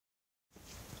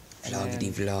Vlog the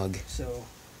vlog. So,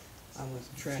 I'm with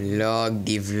Trent. Vlog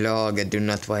the vlog. I do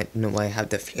not know why I have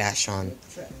the flash on.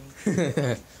 We're gonna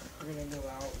go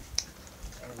out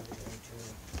and we're going to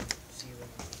see them.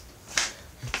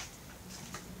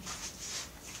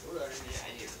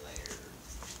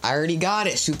 I already got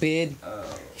it, stupid.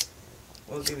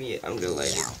 Well, give me it. I'm gonna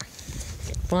light it.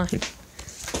 Fine.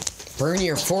 Burn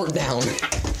your fork down.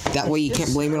 That way you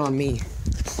can't blame it on me.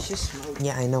 It's just smoke.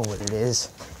 Yeah, I know what it is.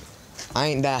 I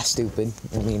ain't that stupid.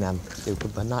 I mean, I'm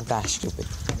stupid, but not that stupid.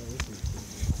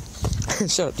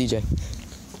 Shut up, DJ.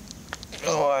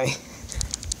 Oh,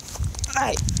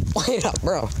 hey, wait up,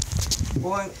 bro.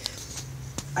 Boy,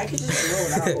 I could just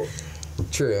blow it out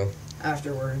True.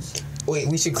 afterwards. Wait,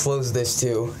 we should close this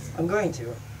too. I'm going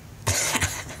to.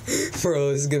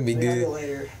 Bro, this is gonna be good.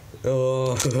 Later.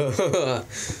 Oh.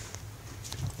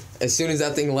 As soon as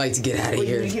that thing lights, get out of Wait,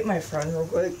 here. you want to get my friend real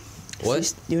quick?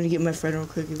 What? You want to get my friend real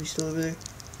quick if he's still over there?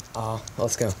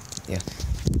 Let's go. Yeah.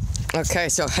 Okay,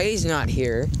 so Hayes not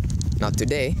here. Not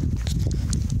today.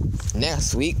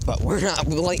 Next week, but we're not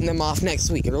lighting them off next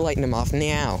week. We're lighting them off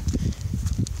now.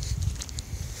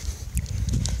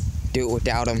 Do it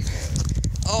without him.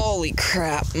 Holy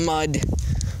crap, mud.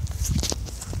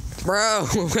 Bro,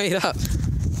 wait up.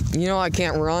 You know I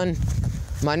can't run.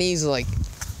 My knees are like...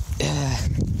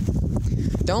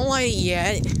 Don't light it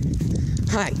yet.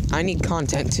 Hi, I need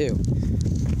content too.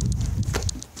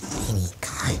 I need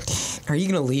content. Are you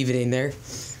gonna leave it in there?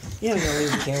 Yeah, I'm gonna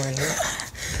leave the camera in here.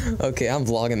 Okay, I'm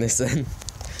vlogging this then.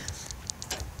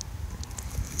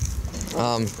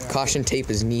 Caution tape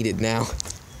is needed now.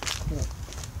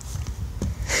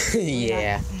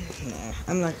 Yeah. Nah,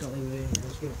 I'm not gonna leave it in here. I'm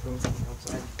just gonna film something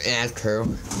outside. Yeah, that's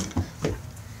true.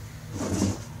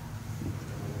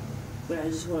 But I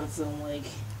just want to film, like,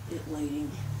 it lighting.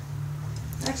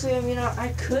 Actually, I mean,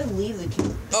 I could leave the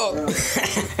camera. Oh!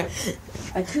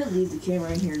 I could leave the camera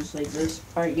in here just like this.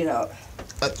 Alright, get out.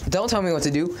 Don't tell me what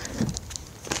to do.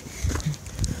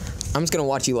 I'm just gonna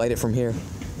watch you light it from here.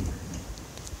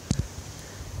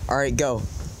 Alright, go.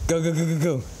 Go, go, go, go,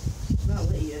 go. It's not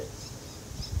lit yet.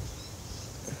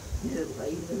 Is it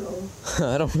light at all?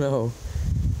 I don't know.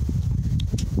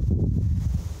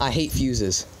 I hate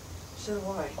fuses. So do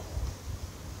I.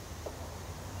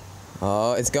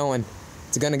 Oh, it's going.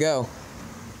 It's gonna go.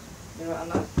 You know what, I'm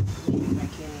not leaving my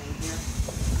camera in here.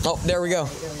 Oh, there we go.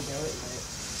 There we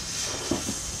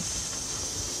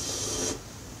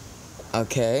go.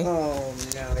 Okay. Oh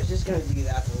no, it's just gonna do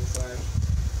that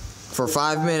For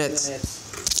 5 minutes.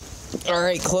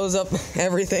 Alright, close up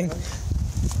everything.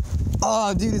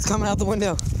 Oh, dude, it's coming out the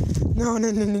window. No,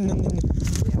 no, no, no, no, no. Yeah,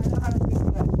 I know how to fix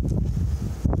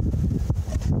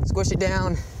that. Squish it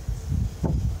down.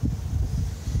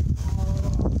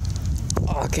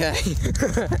 Okay.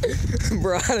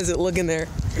 Bro, how does it look in there?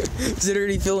 Is it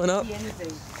already filling up? See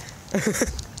anything.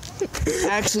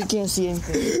 I actually can't see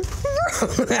anything.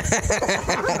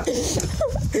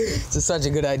 This is such a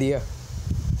good idea.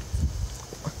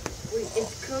 Wait,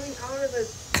 it's coming out of the...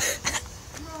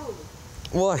 No.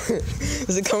 What?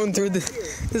 Is it coming through the...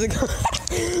 Is it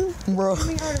Bro. It's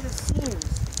coming out of the seams.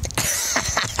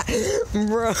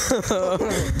 Bro.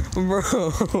 Bro.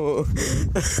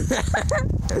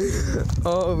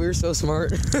 Oh, we're so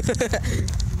smart.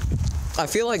 I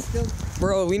feel like...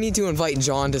 Bro, we need to invite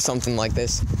John to something like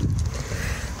this.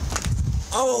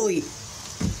 Holy...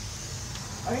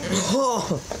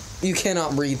 Oh, you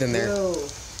cannot breathe in there. No.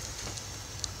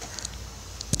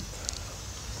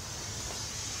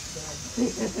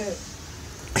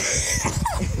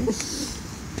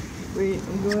 Wait,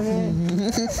 I'm going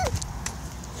in.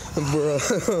 Bro.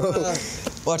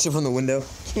 Watch it from the window.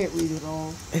 Can't read it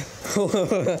all.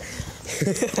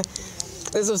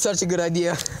 This was such a good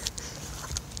idea.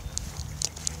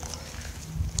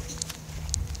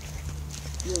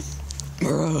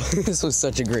 Bro, this was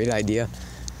such a great idea.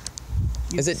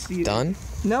 Is it done?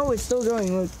 No, it's still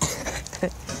going. Look.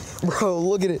 Bro,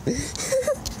 look at it.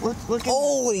 Look at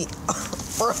Holy.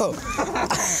 Bro.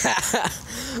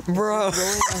 Bro.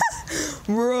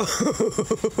 Bro.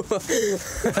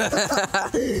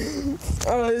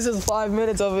 Oh, this is 5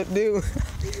 minutes of it, dude.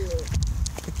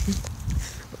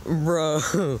 Bro.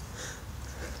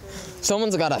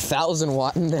 Someone's got 1,000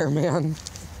 watt in there, man.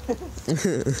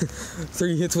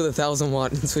 3 hits with 1,000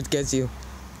 watt. That's what gets you.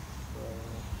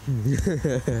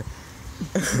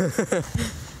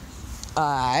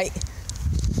 Alright.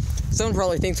 Someone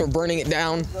probably thinks we're burning it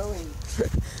down.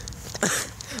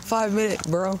 5 minutes,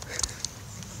 bro.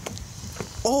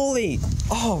 Holy!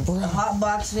 Oh, bro. hot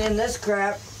boxing in this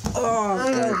crap. Oh,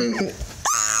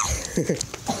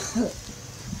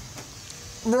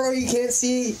 Bro, you can't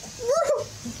see.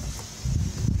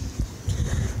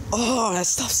 Oh, that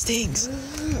stuff stinks.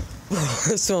 Bro,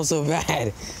 it smells so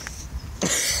bad.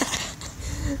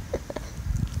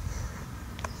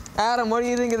 Adam, what do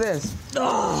you think of this?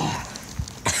 Oh.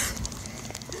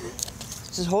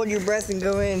 Just hold your breath and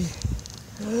go in.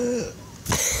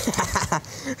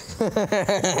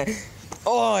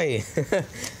 Oi!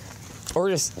 Or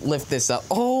just lift this up.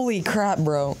 Holy crap,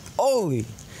 bro. Holy.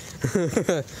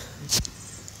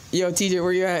 Yo, TJ,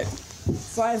 where you at?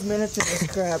 5 minutes of this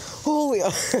crap. Holy.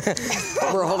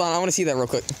 Bro, hold on. I want to see that real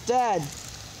quick. Dad.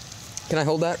 Can I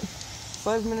hold that?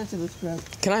 5 minutes of this crap.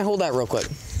 Can I hold that real quick?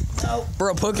 No.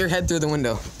 Bro, poke your head through the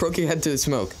window. Poke your head through the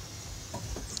smoke.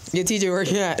 Yeah, TJ, where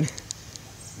you at?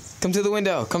 Come to the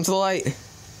window. Come to the light.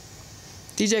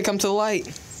 TJ, come to the light.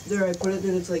 There, I put it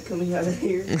and it's like coming out of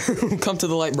here. Come to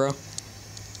the light, bro.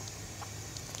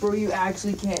 Bro, you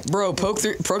actually can't. Bro, poke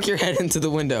your head into the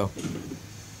window.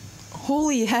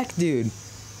 Holy heck, dude.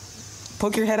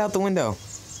 Poke your head out the window.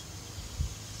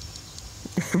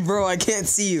 Bro, I can't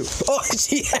see you. Oh,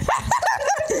 gee.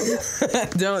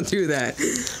 Don't do that.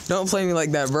 Don't play me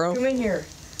like that, bro. Come in here.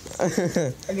 I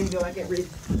can go. I can breathe.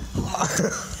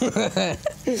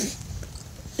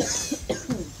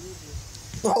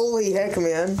 Holy heck,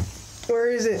 man. Where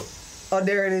is it? Oh,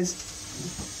 there it is.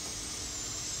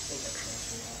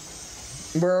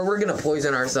 Bro, we're gonna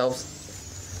poison ourselves.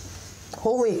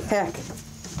 Holy heck.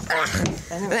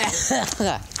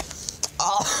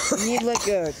 Oh. You need like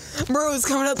a... Bro, it's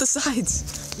coming out the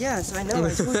sides. Yes, I know. I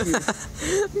told you.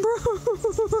 Bro.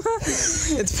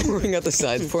 It's pouring out the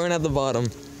sides, pouring out the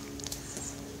bottom.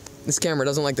 This camera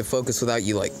doesn't like to focus without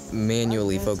you, like,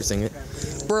 manually focusing it.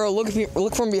 Bro,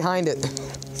 look from behind it.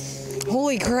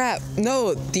 Holy crap.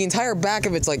 No, the entire back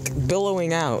of it's, like,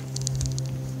 billowing out.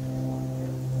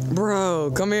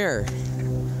 Bro, come here.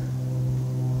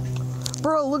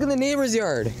 Bro, look in the neighbor's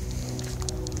yard.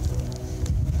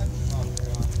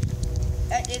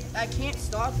 I can't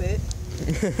stop it.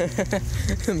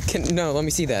 No, let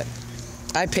me see that.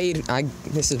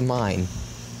 This is mine.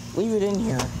 Leave it in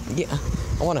here. Yeah,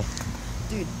 I wanna.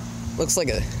 Dude. Looks like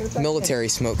a military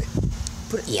smoke.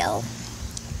 Put it. Yo.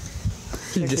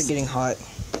 It's actually getting hot.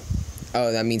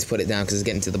 Oh, that means put it down because it's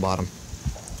getting to the bottom.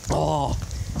 Oh,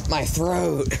 my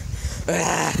throat.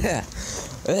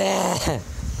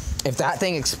 If that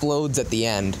thing explodes at the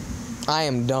end, I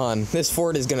am done. This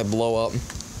fort is gonna blow up.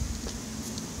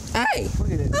 Hey, look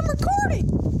at it. I'm recording.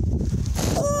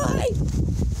 Why?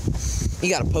 You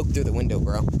gotta poke through the window,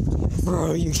 bro.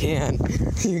 Bro, you can't.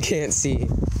 You can't see.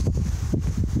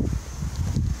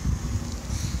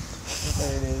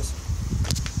 There it is.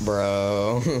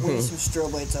 Bro. We need some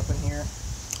strobe lights up in here.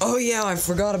 Oh yeah, I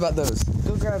forgot about those.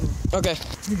 Go grab them. Okay.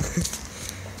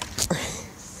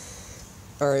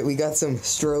 Alright, we got some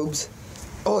strobes.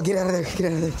 Oh, get out of there. Get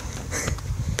out of there.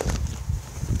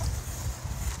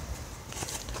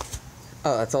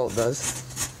 Oh, that's all it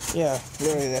does? Yeah,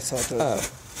 literally that's all it does. Oh.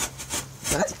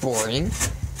 That's boring.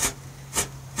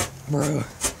 Bro.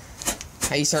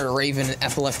 How you start raving an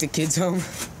epileptic kid's home?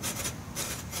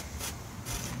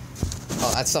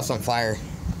 Oh, that stuff's on fire.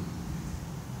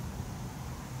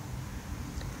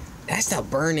 That's not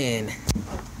burning.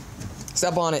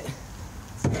 Step on it.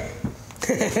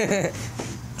 Oh,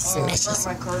 I burnt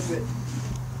my carpet.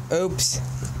 Oops.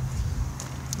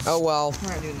 Oh well. I'm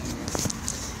not doing that.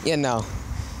 Yeah, no.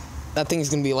 That thing's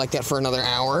gonna be like that for another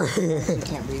hour. I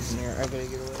can't breathe in there. I gotta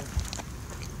get away.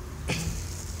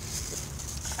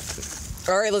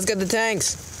 Alright, let's get the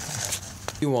tanks.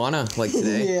 You wanna? Like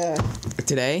today? Yeah.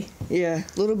 Today? Yeah.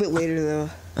 A little bit later though.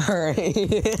 Alright.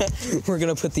 We're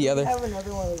gonna put the other. I have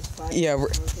another one of those 5. Yeah,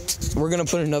 we're gonna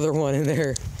put another one in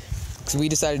there. Because we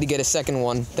decided to get a second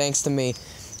one, thanks to me.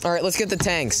 Alright, let's get the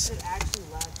tanks.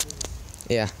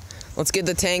 Yeah. Let's get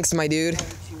the tanks, my dude.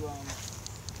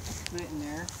 Put it in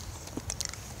there,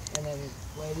 and then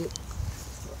light it,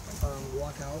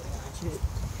 walk out and watch it,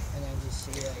 and then just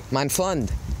see like... Mein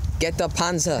Freund, get the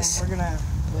Panzers. And we're gonna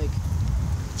like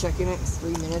check in it in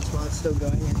 3 minutes while it's still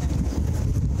going. And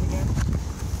then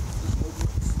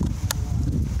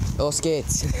Los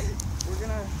geht's. We're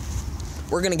gonna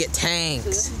We're gonna get tanks. So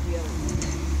this is the other one.